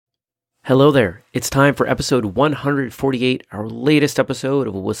Hello there. It's time for episode 148, our latest episode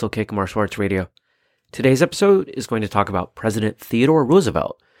of Whistlekick Martial Arts Radio. Today's episode is going to talk about President Theodore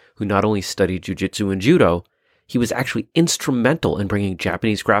Roosevelt, who not only studied Jiu-jitsu and Judo, he was actually instrumental in bringing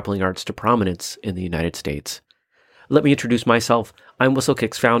Japanese grappling arts to prominence in the United States. Let me introduce myself. I'm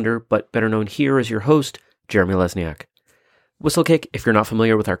Whistlekick's founder, but better known here as your host, Jeremy Lesniak. Whistlekick, if you're not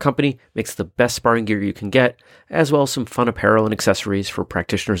familiar with our company, makes the best sparring gear you can get, as well as some fun apparel and accessories for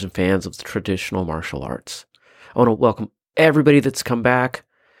practitioners and fans of the traditional martial arts. I want to welcome everybody that's come back,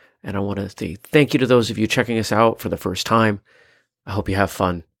 and I want to say thank you to those of you checking us out for the first time. I hope you have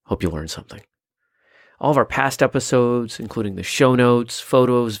fun. Hope you learn something. All of our past episodes, including the show notes,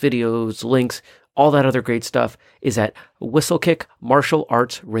 photos, videos, links, all that other great stuff, is at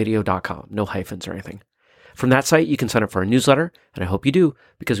whistlekickmartialartsradio.com. No hyphens or anything. From that site, you can sign up for our newsletter, and I hope you do,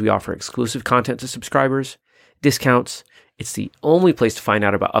 because we offer exclusive content to subscribers, discounts. It's the only place to find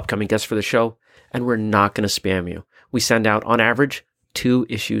out about upcoming guests for the show, and we're not going to spam you. We send out, on average, 2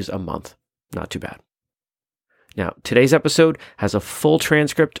 issues a month. Not too bad. Now, today's episode has a full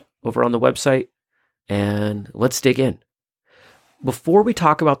transcript over on the website, and let's dig in. Before we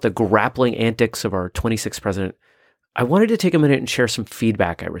talk about the grappling antics of our 26th president, I wanted to take a minute and share some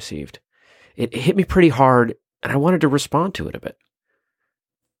feedback I received. It hit me pretty hard, and I wanted to respond to it a bit.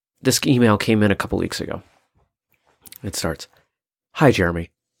 This email came in a couple weeks ago. It starts, "Hi,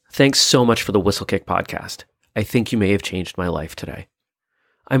 Jeremy. Thanks so much for the Whistlekick podcast. I think you may have changed my life today.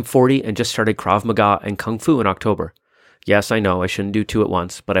 I'm 40 and just started Krav Maga and Kung Fu in October. Yes, I know I shouldn't do 2 at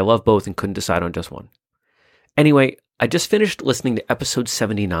once, but I love both and couldn't decide on just one. Anyway, I just finished listening to episode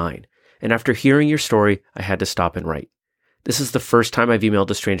 79, and after hearing your story, I had to stop and write. This is the first time I've emailed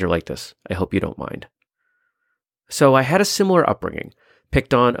a stranger like this. I hope you don't mind. So I had a similar upbringing,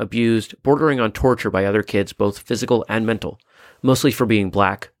 picked on, abused, bordering on torture by other kids, both physical and mental, mostly for being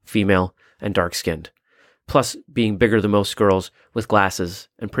black, female, and dark-skinned. Plus, being bigger than most girls with glasses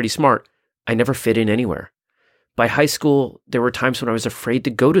and pretty smart, I never fit in anywhere. By high school, there were times when I was afraid to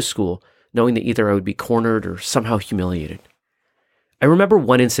go to school, knowing that either I would be cornered or somehow humiliated. I remember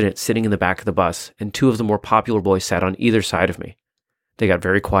one incident sitting in the back of the bus, and 2 of the more popular boys sat on either side of me. They got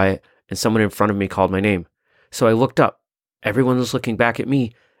very quiet, and someone in front of me called my name. So I looked up. Everyone was looking back at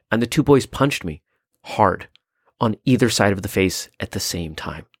me, and the 2 boys punched me, hard, on either side of the face at the same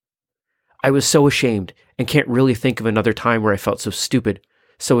time. I was so ashamed, and can't really think of another time where I felt so stupid,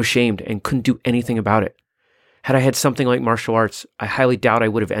 so ashamed, and couldn't do anything about it. Had I had something like martial arts, I highly doubt I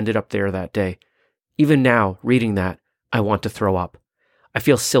would have ended up there that day. Even now, reading that, I want to throw up. I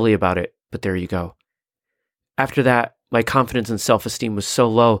feel silly about it, but there you go. After that, my confidence and self-esteem was so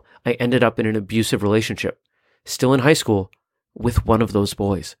low, I ended up in an abusive relationship, still in high school, with one of those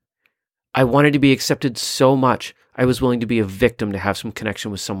boys. I wanted to be accepted so much, I was willing to be a victim to have some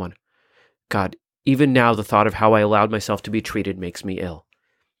connection with someone. God, even now the thought of how I allowed myself to be treated makes me ill.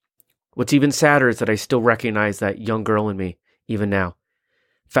 What's even sadder is that I still recognize that young girl in me, even now.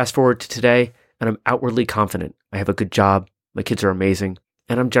 Fast forward to today, and I'm outwardly confident. I have a good job. My kids are amazing,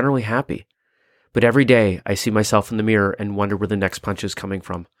 and I'm generally happy. But every day, I see myself in the mirror and wonder where the next punch is coming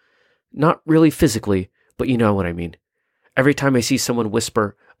from. Not really physically, but you know what I mean. Every time I see someone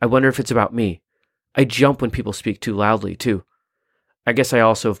whisper, I wonder if it's about me. I jump when people speak too loudly, too. I guess I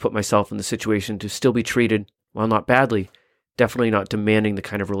also have put myself in the situation to still be treated, while not badly, definitely not demanding the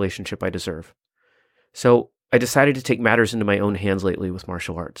kind of relationship I deserve. So I decided to take matters into my own hands lately with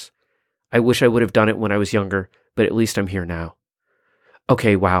martial arts. I wish I would have done it when I was younger, but at least I'm here now.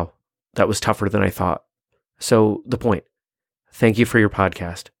 Okay, wow, that was tougher than I thought. So, the point. Thank you for your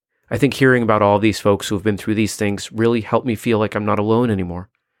podcast. I think hearing about all of these folks who have been through these things really helped me feel like I'm not alone anymore.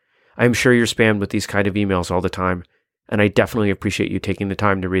 I am sure you're spammed with these kind of emails all the time, and I definitely appreciate you taking the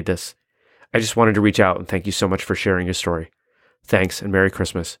time to read this. I just wanted to reach out and thank you so much for sharing your story. Thanks, and Merry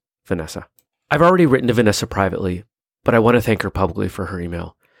Christmas, Vanessa." I've already written to Vanessa privately, but I want to thank her publicly for her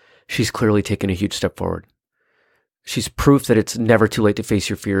email. She's clearly taken a huge step forward. She's proof that it's never too late to face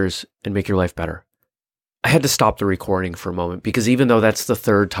your fears and make your life better. I had to stop the recording for a moment because even though that's the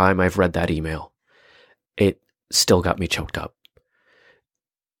 3rd time I've read that email, it still got me choked up.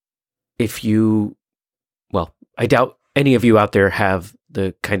 I doubt any of you out there have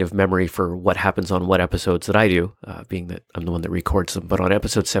the kind of memory for what happens on what episodes that I do, being that I'm the one that records them. But on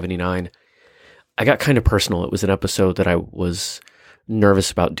episode 79, I got kind of personal. It was an episode that I was nervous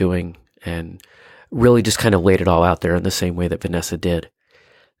about doing and really just kind of laid it all out there in the same way that Vanessa did.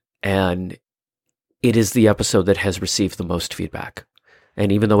 And it is the episode that has received the most feedback. And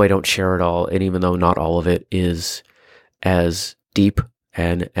even though I don't share it all, and even though not all of it is as deep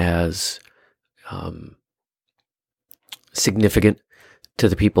and as significant to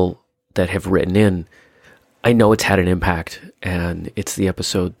the people that have written in, I know it's had an impact, and it's the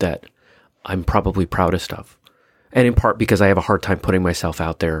episode that I'm probably proudest of. And in part because I have a hard time putting myself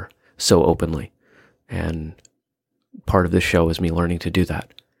out there so openly. And part of this show is me learning to do that.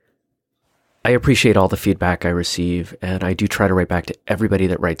 I appreciate all the feedback I receive, and I do try to write back to everybody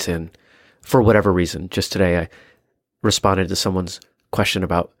that writes in for whatever reason. Just today, I responded to someone's question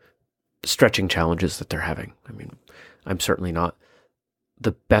about stretching challenges that they're having. I mean, I'm certainly not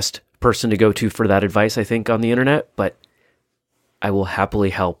the best person to go to for that advice, I think, on the internet, but I will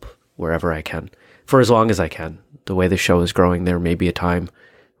happily help wherever I can, for as long as I can. The way the show is growing, there may be a time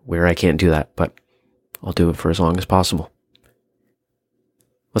where I can't do that, but I'll do it for as long as possible.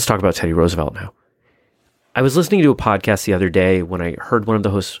 Let's talk about Teddy Roosevelt now. I was listening to a podcast the other day when I heard one of the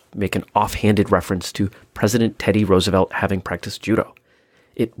hosts make an offhanded reference to President Teddy Roosevelt having practiced judo.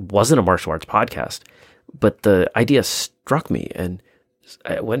 It wasn't a martial arts podcast, but the idea struck me, and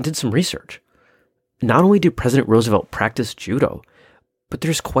I went and did some research. Not only did President Roosevelt practice judo, but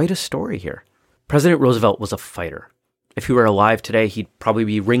there's quite a story here. President Roosevelt was a fighter. If he were alive today, he'd probably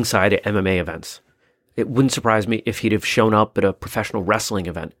be ringside at MMA events. It wouldn't surprise me if he'd have shown up at a professional wrestling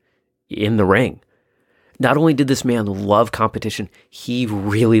event in the ring. Not only did this man love competition, he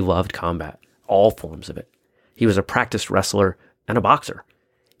really loved combat, all forms of it. He was a practiced wrestler and a boxer.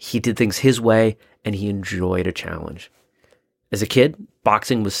 He did things his way, and he enjoyed a challenge. As a kid,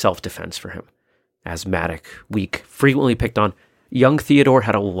 boxing was self-defense for him. Asthmatic, weak, frequently picked on, young Theodore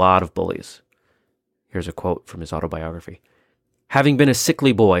had a lot of bullies. Here's a quote from his autobiography. Having been a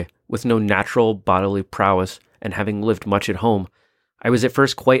sickly boy with no natural bodily prowess and having lived much at home, I was at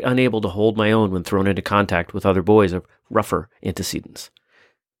first quite unable to hold my own when thrown into contact with other boys of rougher antecedents.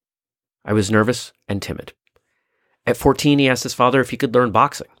 I was nervous and timid. At 14, he asked his father if he could learn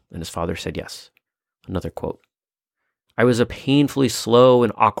boxing, and his father said yes. Another quote. I was a painfully slow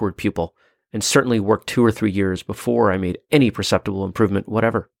and awkward pupil, and certainly worked 2 or 3 years before I made any perceptible improvement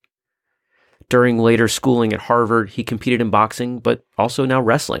whatever. During later schooling at Harvard, he competed in boxing, but also now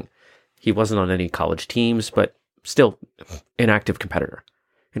wrestling. He wasn't on any college teams, but still an active competitor.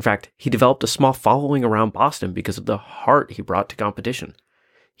 In fact, he developed a small following around Boston because of the heart he brought to competition.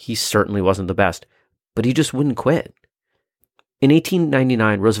 He certainly wasn't the best, but he just wouldn't quit. In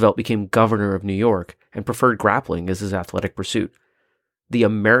 1899, Roosevelt became governor of New York and preferred grappling as his athletic pursuit. The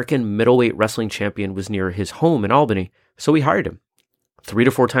American middleweight wrestling champion was near his home in Albany, so he hired him. 3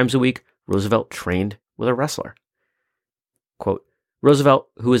 to 4 times a week, Roosevelt trained with a wrestler. Quote, Roosevelt,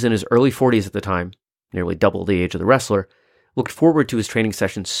 who was in his early 40s at the time, nearly double the age of the wrestler, looked forward to his training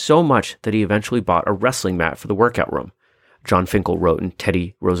sessions so much that he eventually bought a wrestling mat for the workout room. John Finkel wrote in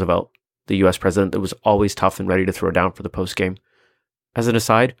Teddy Roosevelt, the U.S. president that was always tough and ready to throw down for the postgame. As an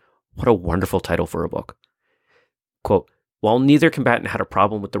aside, what a wonderful title for a book. Quote, while neither combatant had a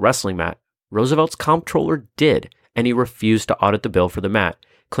problem with the wrestling mat, Roosevelt's comptroller did, and he refused to audit the bill for the mat,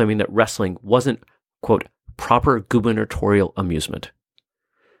 claiming that wrestling wasn't, quote, proper gubernatorial amusement.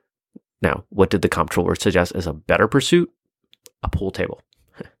 Now, what did the comptroller suggest as a better pursuit? A pool table.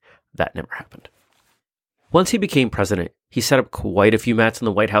 That never happened. Once he became president, he set up quite a few mats in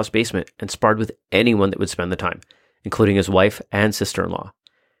the White House basement and sparred with anyone that would spend the time, including his wife and sister-in-law.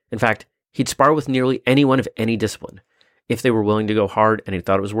 In fact, he'd spar with nearly anyone of any discipline. If they were willing to go hard and he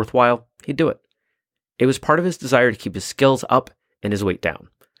thought it was worthwhile, he'd do it. It was part of his desire to keep his skills up and his weight down.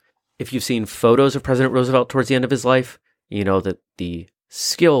 If you've seen photos of President Roosevelt towards the end of his life, you know that the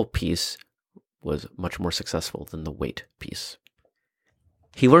skill piece was much more successful than the weight piece.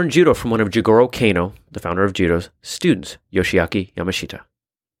 He learned judo from one of Jigoro Kano, the founder of judo's, students, Yoshiaki Yamashita.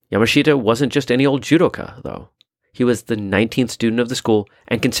 Yamashita wasn't just any old judoka, though. He was the 19th student of the school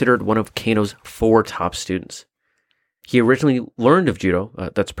and considered one of Kano's 4 top students. He originally learned of judo,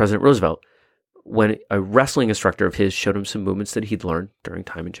 that's President Roosevelt, when a wrestling instructor of his showed him some movements that he'd learned during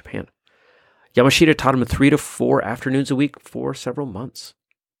time in Japan. Yamashita taught him 3 to 4 afternoons a week for several months.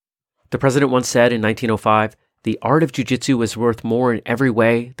 The president once said in 1905, the art of jiu-jitsu is worth more in every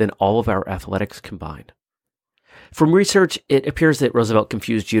way than all of our athletics combined. From research, it appears that Roosevelt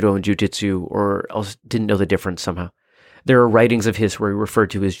confused judo and jiu-jitsu or else didn't know the difference somehow. There are writings of his where he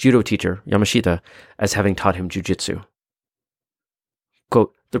referred to his judo teacher, Yamashita, as having taught him jiu-jitsu.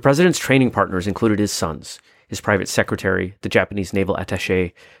 Quote, the president's training partners included his sons, his private secretary, the Japanese naval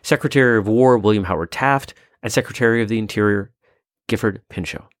attaché, Secretary of War William Howard Taft, and Secretary of the Interior Gifford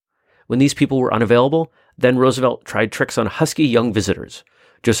Pinchot. When these people were unavailable, then Roosevelt tried tricks on husky young visitors.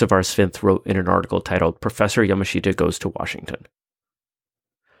 Joseph R. Smith wrote in an article titled Professor Yamashita Goes to Washington.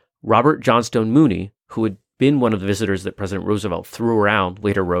 Robert Johnstone Mooney, who had been one of the visitors that President Roosevelt threw around,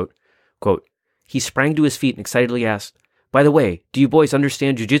 later wrote, quote, he sprang to his feet and excitedly asked, by the way, do you boys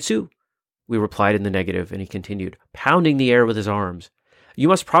understand jiu-jitsu? We replied in the negative, and he continued, pounding the air with his arms. You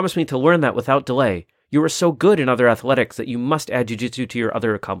must promise me to learn that without delay. You are so good in other athletics that you must add jiu-jitsu to your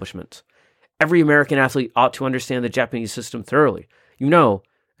other accomplishments. Every American athlete ought to understand the Japanese system thoroughly. You know,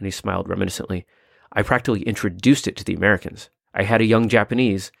 and he smiled reminiscently, I practically introduced it to the Americans. I had a young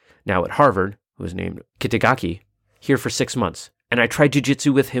Japanese, now at Harvard, who was named Kitagaki, here for 6 months, and I tried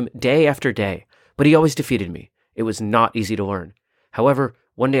jiu-jitsu with him day after day, but he always defeated me. It was not easy to learn. However,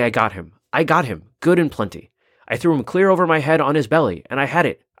 one day I got him, good and plenty. I threw him clear over my head on his belly, and I had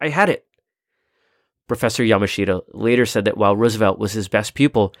it. Professor Yamashita later said that while Roosevelt was his best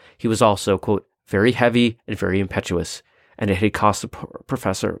pupil, he was also, quote, very heavy and very impetuous, and it had cost the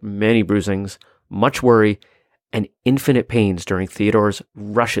professor many bruisings, much worry, and infinite pains during Theodore's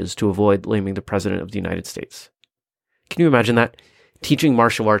rushes to avoid blaming the President of the United States. Can you imagine that? Teaching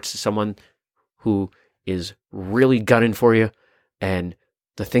martial arts to someone who is really gunning for you, and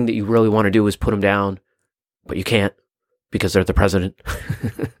the thing that you really want to do is put them down, but you can't because they're the president.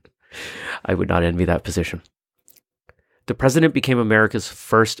 I would not envy that position. The president became America's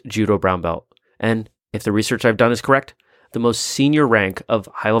first judo brown belt, and if the research I've done is correct, the most senior rank of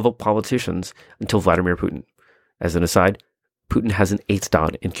high-level politicians until Vladimir Putin. As an aside, Putin has an 8th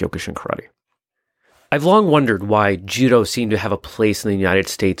dan in Kyokushin karate. I've long wondered why judo seemed to have a place in the United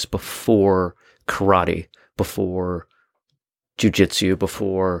States before karate, before jiu-jitsu,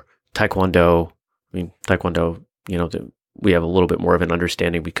 before taekwondo. I mean, taekwondo, we have a little bit more of an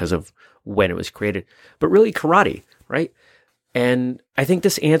understanding because of when it was created, but really karate, right? And I think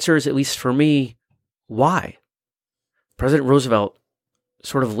this answers, at least for me, why. President Roosevelt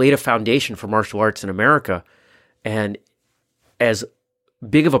sort of laid a foundation for martial arts in America, and as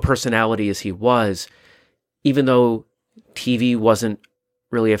big of a personality as he was, even though TV wasn't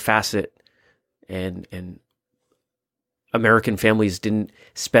really a facet and American families didn't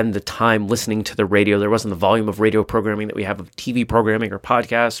spend the time listening to the radio, there wasn't the volume of radio programming that we have of TV programming or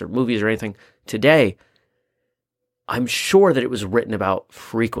podcasts or movies or anything today, I'm sure that it was written about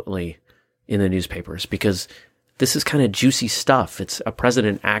frequently in the newspapers because this is kind of juicy stuff. It's a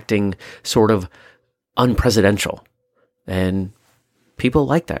president acting sort of unpresidential, and people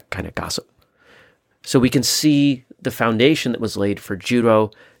like that kind of gossip. So we can see the foundation that was laid for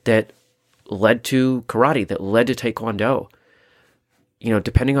judo that led to karate, that led to taekwondo.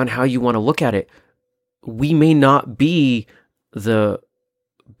 Depending on how you want to look at it, we may not be the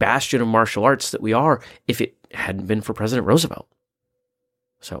bastion of martial arts that we are if it hadn't been for President Roosevelt.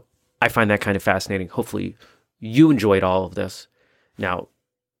 So I find that kind of fascinating. Hopefully you enjoyed all of this. Now,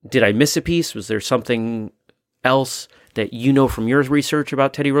 did I miss a piece? Was there something else that you know from your research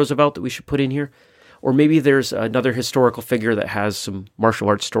about Teddy Roosevelt that we should put in here? Or maybe there's another historical figure that has some martial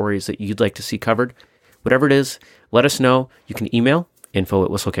arts stories that you'd like to see covered. Whatever it is, let us know. You can email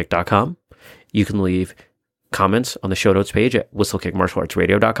info@whistlekick.com. You can leave comments on the show notes page at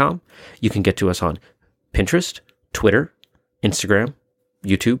whistlekickmartialartsradio.com. You can get to us on Pinterest, Twitter, Instagram,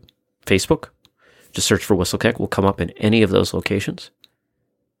 YouTube, Facebook. Just search for Whistlekick. We'll come up in any of those locations.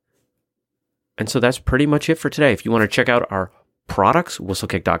 And so that's pretty much it for today. If you want to check out our products,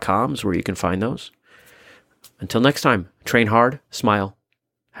 whistlekick.com is where you can find those. Until next time, train hard, smile,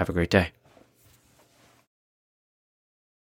 have a great day.